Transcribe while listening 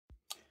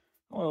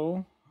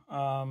Hello,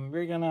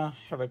 we're gonna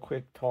have a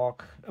quick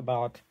talk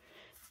about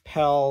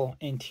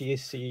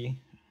PAL-NTSC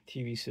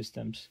TV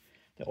systems,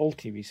 the old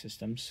TV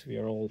systems. We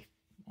are all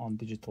on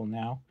digital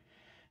now,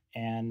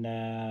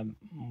 and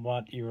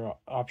what your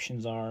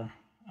options are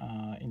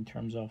in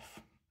terms of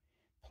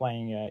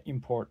playing an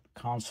import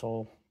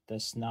console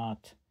that's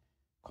not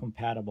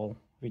compatible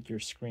with your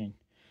screen.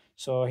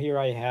 So here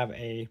I have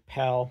a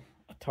PAL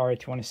Atari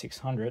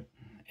 2600,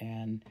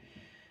 and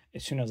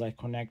as soon as I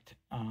connect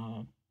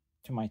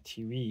to my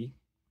TV,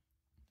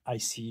 I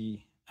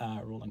see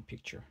a rolling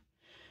picture.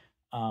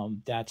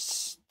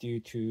 That's due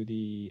to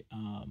the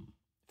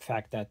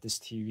fact that this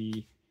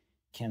TV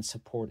can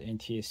support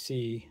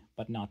NTSC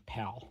but not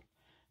PAL.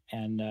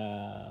 And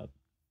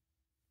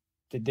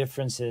the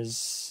difference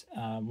is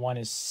one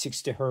is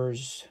 60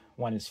 hertz,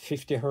 one is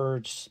 50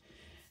 hertz.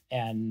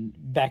 And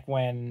back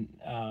when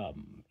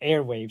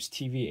airwaves,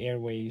 TV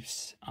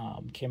airwaves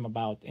came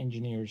about,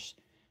 engineers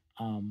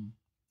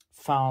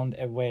found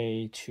a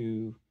way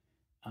to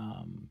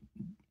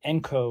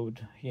encode,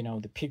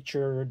 the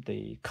picture,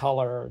 the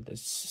color, the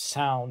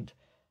sound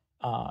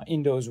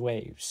in those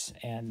waves,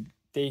 and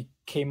they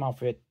came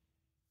up with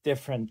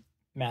different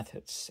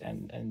methods.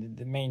 And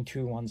the main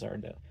two ones are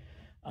the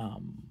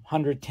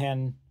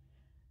 110,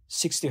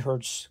 60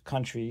 hertz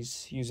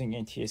countries using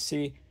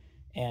NTSC,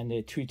 and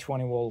the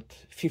 320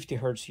 volt, 50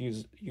 hertz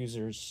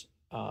users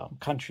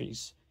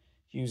countries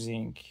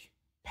using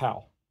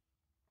PAL.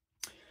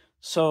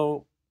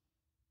 So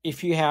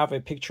if you have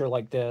a picture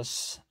like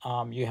this,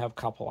 you have a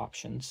couple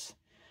options.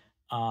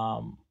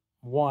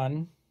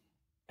 One,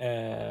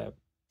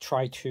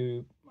 try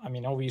to,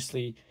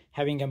 obviously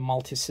having a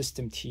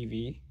multi-system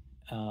TV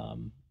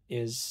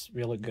is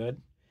really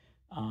good.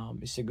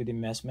 It's a good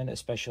investment,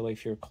 especially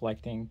if you're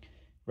collecting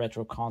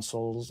retro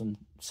consoles, and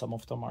some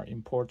of them are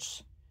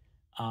imports.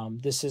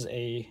 This is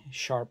a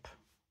Sharp,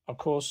 of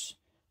course.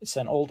 It's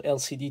an old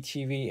LCD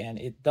TV, and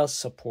it does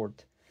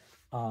support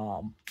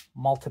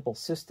multiple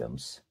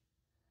systems.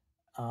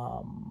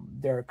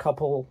 There are a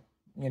couple,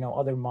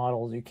 other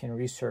models you can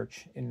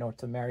research in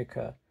North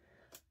America.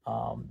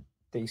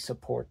 They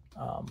support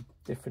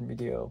different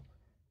video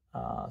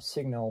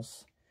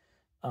signals.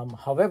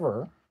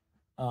 However,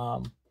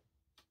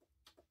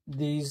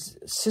 these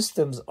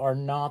systems are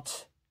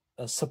not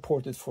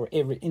supported for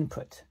every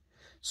input.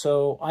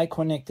 So I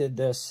connected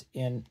this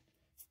in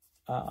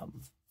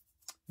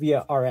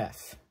via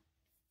RF,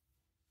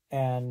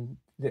 and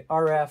the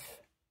RF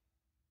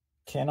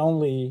can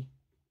only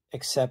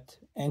accept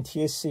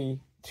NTSC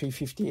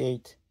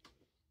 358,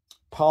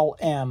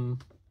 PAL-M,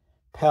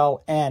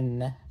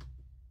 PAL-N,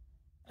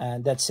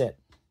 and that's it.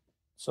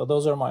 So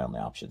those are my only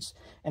options.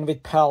 And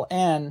with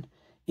PAL-N,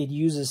 it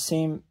uses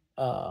same,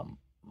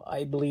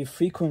 I believe,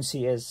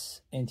 frequency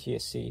as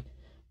NTSC,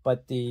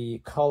 but the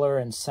color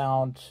and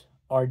sound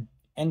are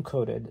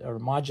encoded or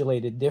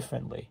modulated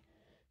differently.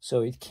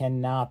 So it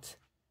cannot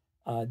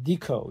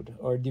decode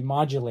or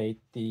demodulate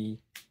the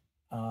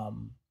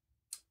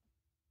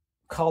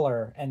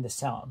color and the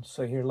sound.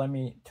 So here, let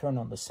me turn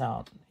on the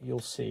sound. You'll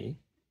see.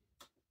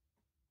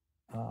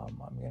 I'm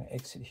going to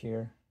exit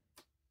here.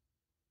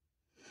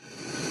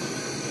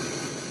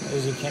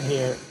 As you can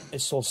hear,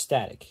 it's all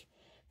static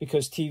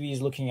because TV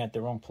is looking at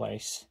the wrong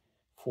place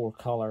for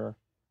color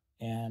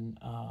and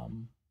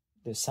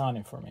the sound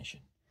information.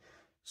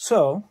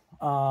 So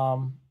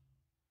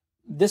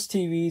this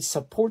TV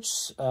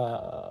supports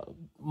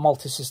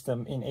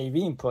multi-system in AV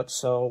input.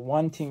 So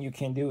one thing you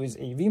can do is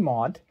AV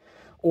mod,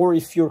 or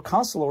if your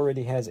console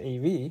already has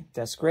AV,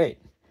 that's great.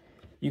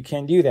 You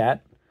can do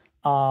that.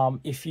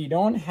 If you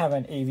don't have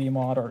an AV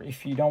mod, or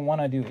if you don't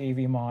want to do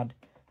AV mod,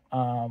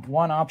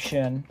 one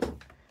option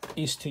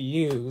is to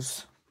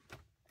use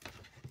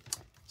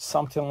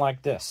something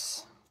like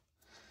this.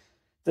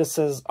 This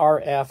is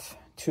RF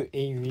to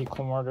AV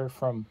converter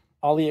from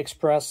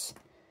AliExpress.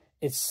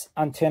 Its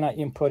antenna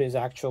input is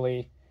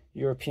actually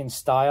European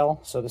style,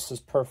 so this is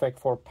perfect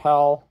for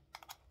PAL,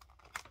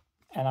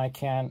 and I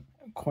can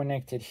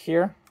connect it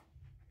here.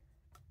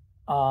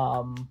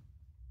 And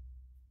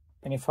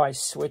if I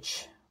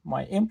switch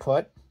my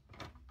input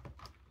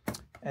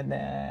and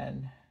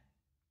then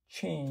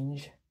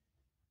change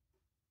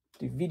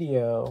the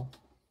video,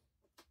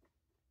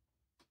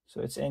 so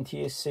it's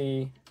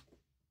NTSC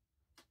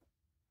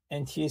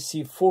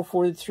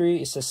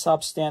 443 is a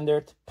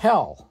substandard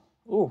PAL.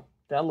 Ooh,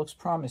 that looks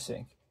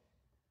promising.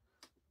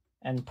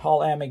 And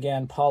PAL-M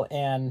again,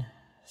 PAL-N,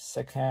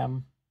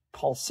 SECAM,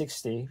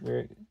 PAL-60.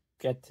 We'll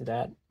get to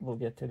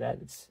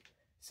that. It's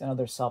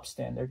another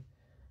substandard.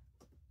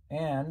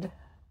 And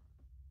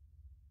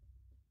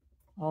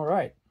all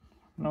right,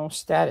 no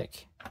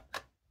static.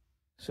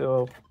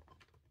 So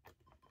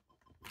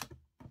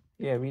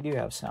yeah, we do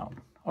have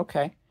sound.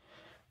 Okay.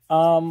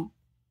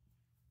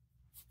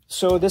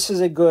 So this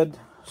is a good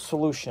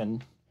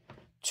solution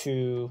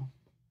to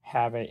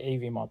have an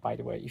AV mod, by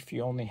the way, if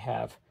you only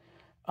have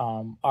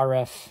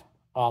RF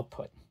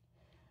output.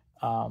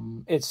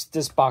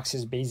 This box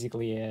is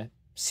basically a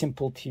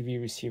simple TV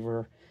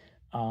receiver.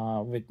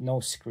 with no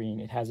screen.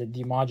 It has a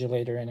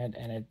demodulator in it,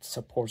 and it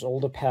supports all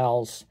the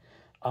PALs.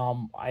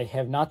 I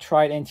have not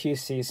tried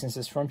NTSC since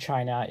it's from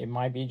China. It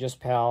might be just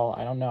PAL,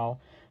 I don't know.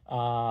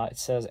 It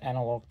says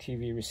analog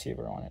TV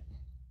receiver on it.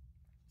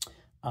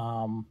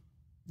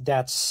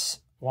 That's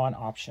one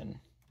option.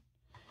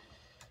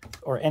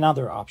 Or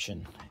another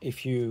option,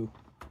 if you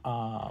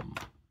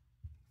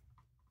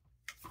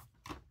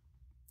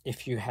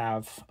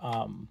have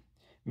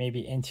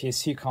maybe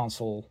NTSC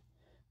console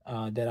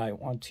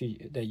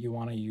that you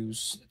want to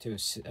use to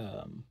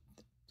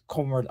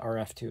convert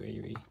RF to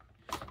AV.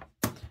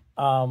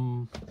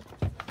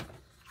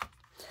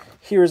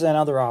 Here's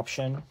another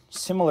option,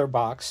 similar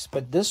box,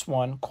 but this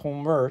one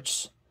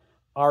converts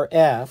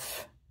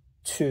RF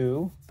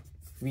to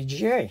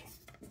VGA.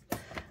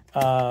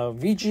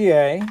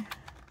 VGA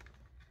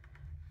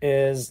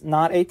is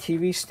not a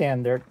TV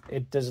standard.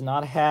 It does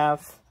not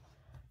have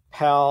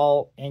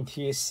PAL,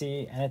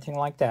 NTSC, anything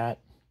like that.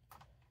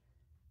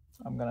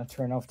 I'm gonna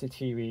turn off the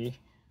TV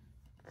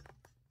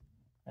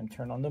and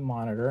turn on the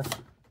monitor.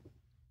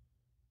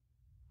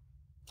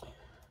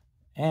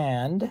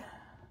 And,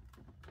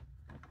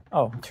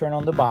 oh, turn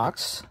on the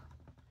box.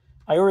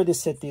 I already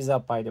set these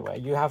up, by the way.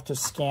 You have to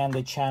scan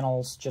the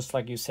channels just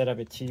like you set up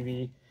a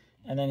TV.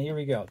 And then here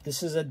we go.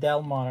 This is a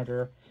Dell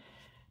monitor.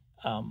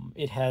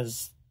 It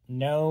has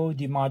no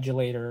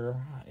demodulator.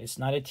 It's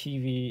not a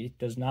TV. It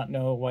does not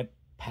know what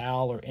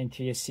PAL or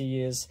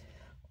NTSC is.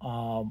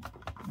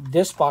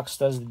 This box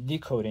does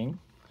decoding,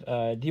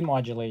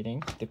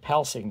 demodulating the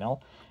PAL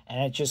signal,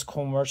 and it just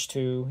converts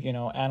to, you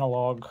know,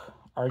 analog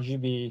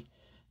RGB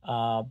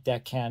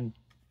that can,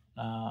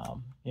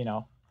 you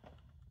know,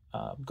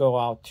 go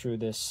out through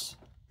this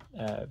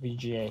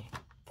VGA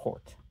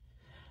port.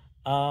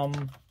 I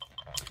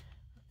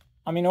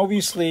mean,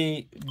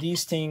 obviously,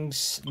 these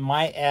things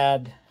might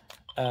add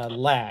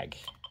lag.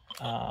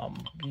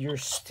 You're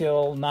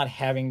still not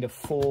having the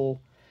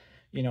full,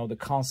 you know, the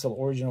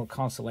console, original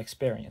console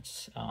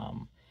experience.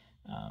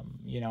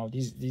 You know,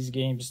 these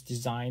games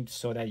designed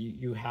so that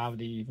you have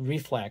the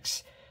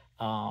reflex,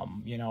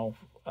 you know,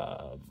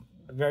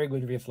 very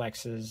good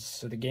reflexes.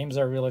 So the games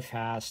are really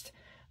fast.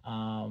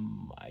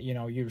 You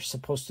know, you're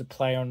supposed to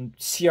play on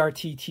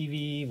CRT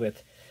TV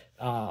with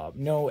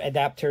no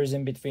adapters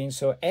in between.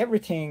 So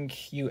everything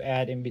you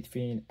add in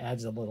between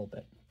adds a little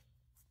bit.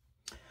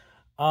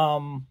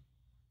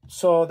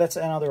 So that's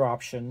another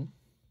option.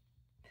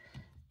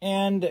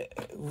 And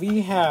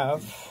we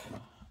have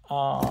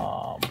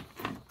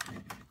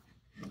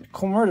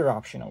converter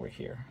option over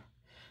here.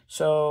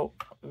 So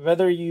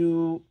whether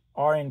you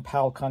are in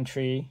PAL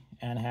country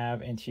and have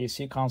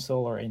NTSC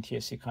console, or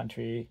NTSC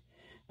country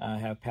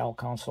have PAL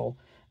console,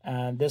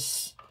 and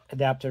this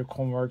adapter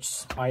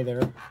converts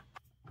either.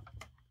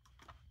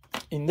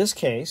 In this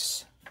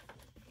case,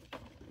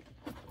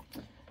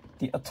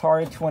 the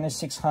Atari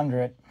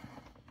 2600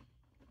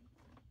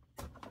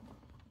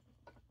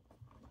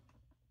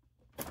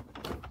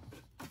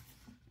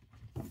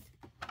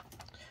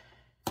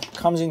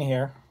 comes in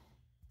here.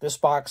 This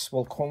box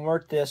will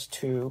convert this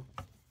to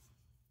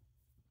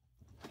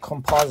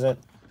Composite,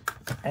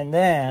 and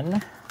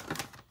then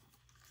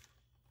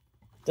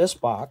this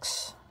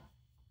box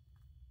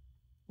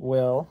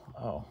will,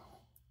 oh,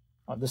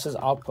 this is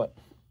output.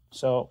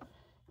 So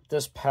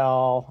this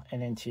PAL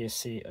and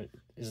NTSC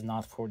is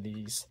not for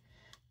these.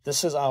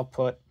 This is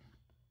output,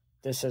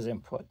 this is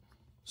input.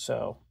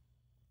 So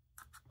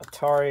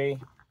Atari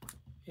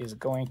is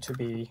going to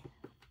be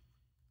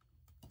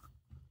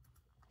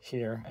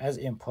here as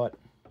input,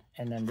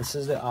 and then this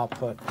is the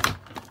output.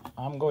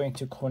 I'm going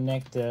to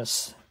connect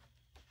this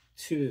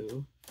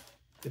to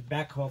the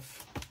back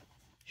of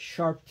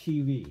Sharp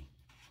TV,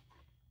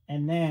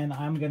 and then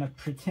I'm gonna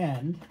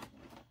pretend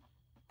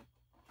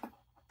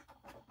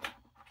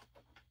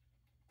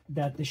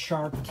that the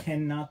Sharp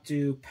cannot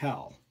do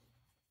PAL.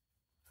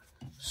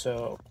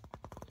 So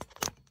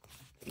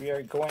we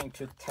are going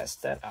to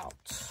test that out.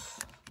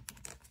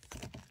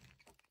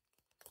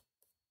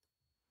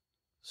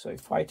 So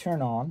if I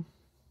turn on,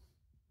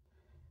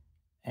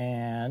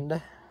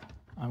 and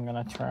I'm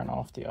gonna turn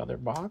off the other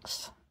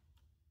box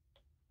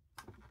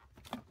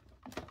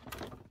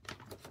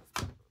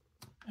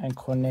and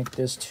connect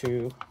this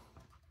to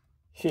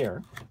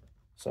here.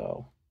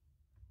 So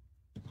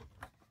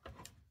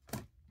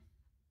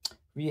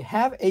we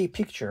have a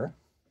picture.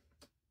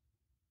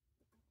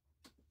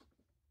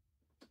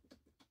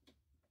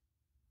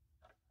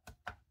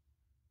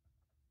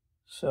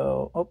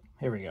 So, oh,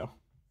 here we go.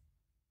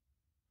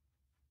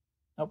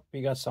 Oh,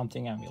 we got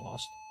something and we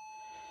lost.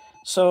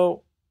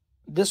 So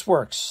this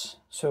works.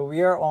 So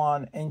we are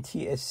on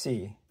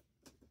NTSC,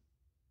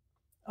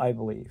 I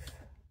believe.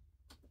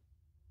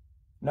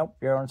 Nope,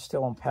 we are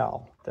still on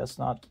PAL. That's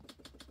not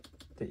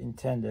the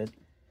intended.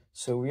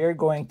 So we are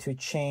going to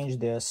change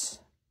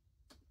this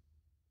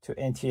to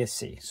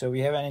NTSC. So we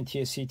have an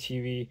NTSC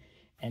TV,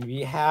 and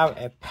we have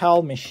a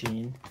PAL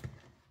machine.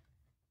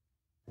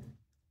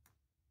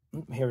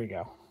 Here we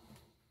go.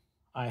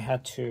 I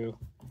had to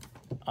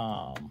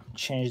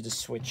change the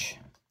switch.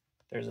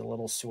 There's a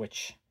little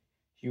switch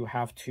you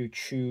have to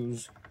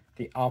choose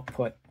the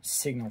output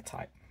signal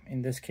type,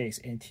 in this case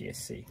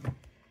NTSC.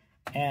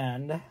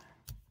 And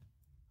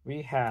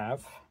we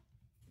have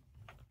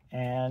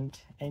an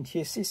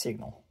NTSC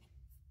signal.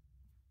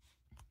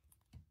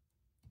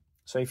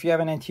 So if you have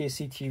an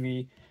NTSC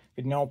TV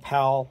with no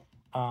PAL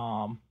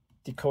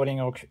decoding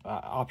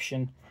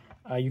option,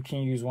 you can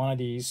use one of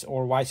these,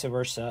 or vice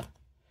versa.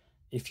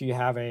 If you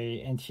have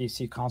a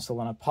NTSC console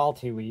on a PAL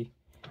TV,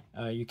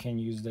 you can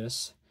use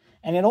this.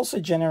 And it also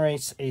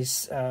generates a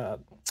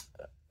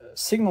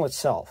signal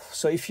itself.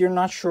 So if you're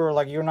not sure,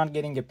 like you're not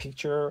getting a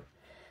picture,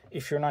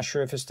 if you're not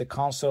sure if it's the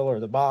console or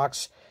the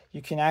box,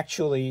 you can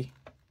actually,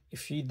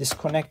 if you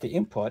disconnect the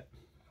input,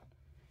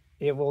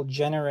 it will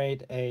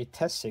generate a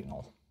test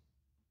signal.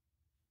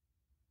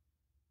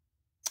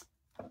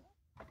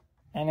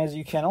 And as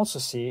you can also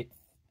see,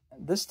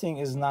 this thing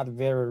is not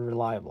very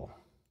reliable.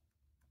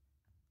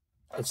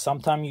 It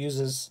sometimes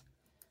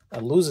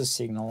loses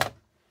signal,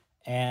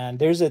 and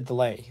there's a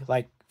delay.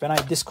 Like when I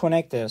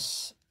disconnect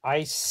this,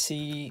 I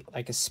see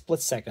like a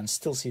split second,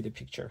 still see the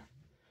picture.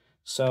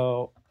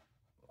 So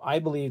I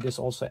believe this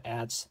also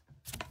adds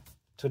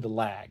to the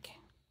lag.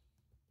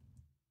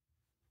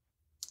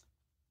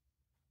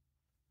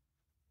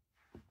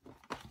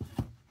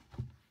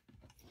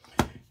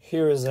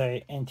 Here is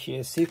a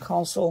NTSC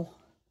console.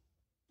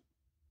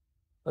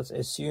 Let's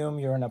assume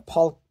you're in a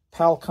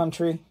PAL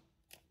country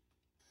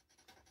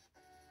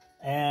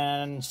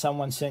and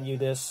someone sent you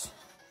this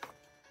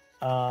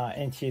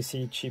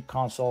NTSC cheap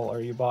console, or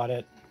you bought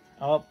it.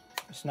 Oh,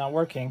 it's not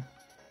working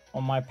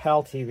on my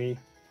PAL TV.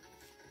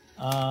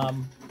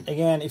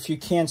 Again, if you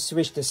can't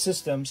switch the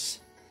systems,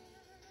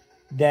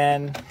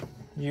 then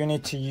you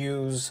need to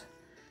use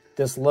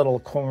this little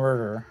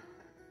converter.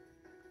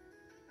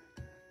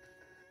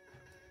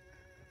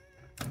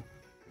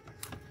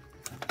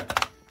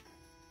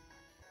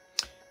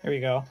 Here we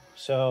go.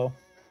 So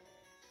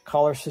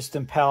color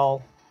system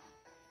PAL,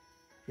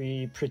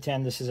 we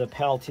pretend this is a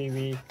PAL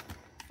TV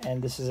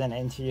and this is an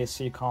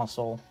NTSC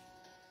console.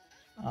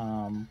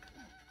 And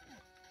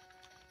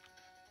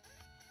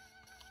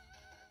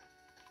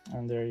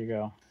there you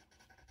go.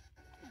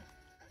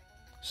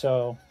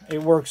 So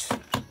it works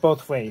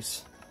both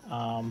ways,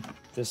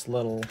 this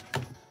little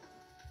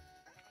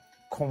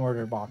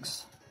converter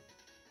box.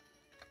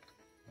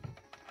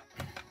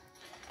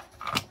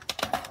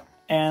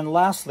 And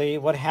lastly,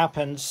 what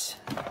happens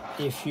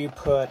if you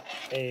put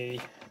a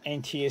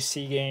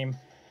NTSC game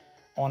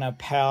on a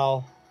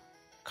PAL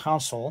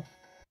console?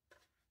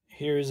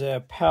 Here's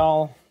a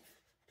PAL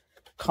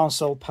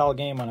console, PAL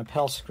game on a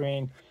PAL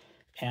screen,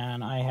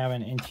 and I have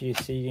an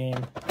NTSC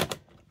game.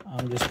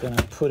 I'm just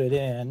gonna put it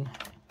in,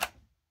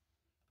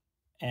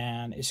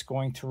 and it's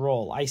going to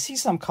roll. I see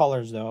some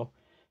colors though,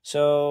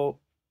 so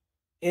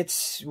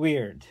it's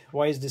weird.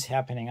 Why is this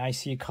happening? I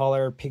see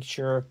color,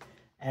 picture,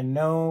 and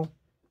no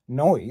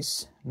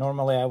noise.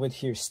 Normally I would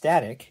hear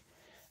static,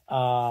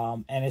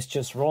 and it's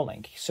just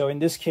rolling. So in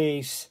this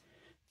case,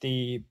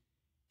 the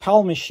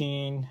PAL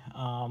machine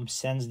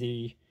sends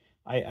the,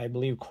 I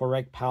believe,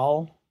 correct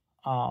PAL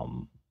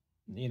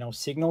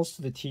signals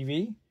to the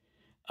TV,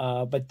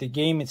 but the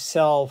game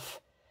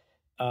itself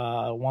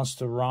wants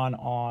to run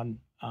on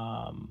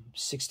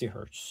 60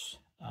 hertz.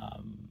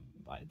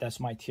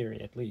 That's my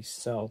theory, at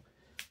least. So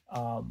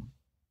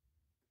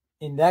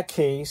in that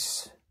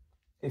case,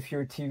 if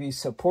your TV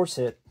supports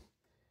it,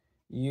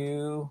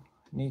 you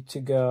need to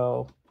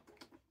go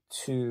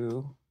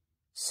to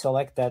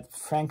select that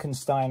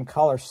Frankenstein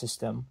color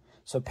system.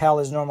 So PAL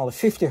is normally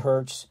 50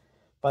 hertz,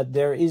 but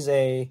there is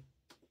a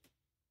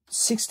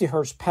 60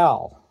 hertz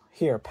PAL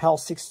here, PAL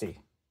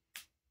 60.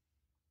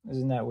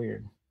 Isn't that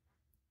weird?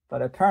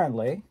 But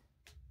apparently,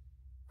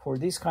 for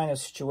these kind of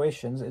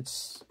situations,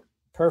 it's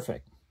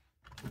perfect.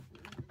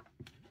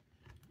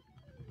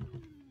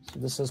 So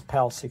this is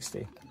PAL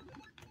 60.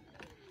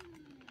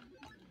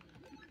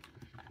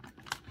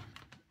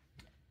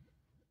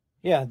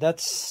 Yeah,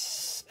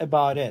 that's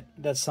about it.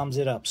 That sums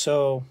it up.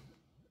 So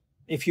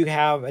if you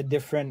have a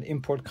different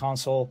import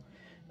console,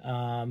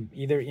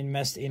 either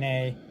invest in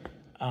a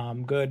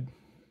good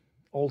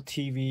old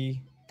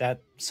TV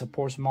that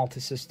supports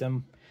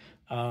multi-system,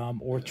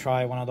 or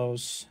try one of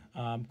those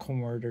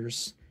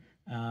converters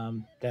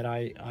that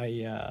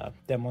I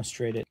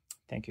demonstrated.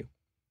 Thank you.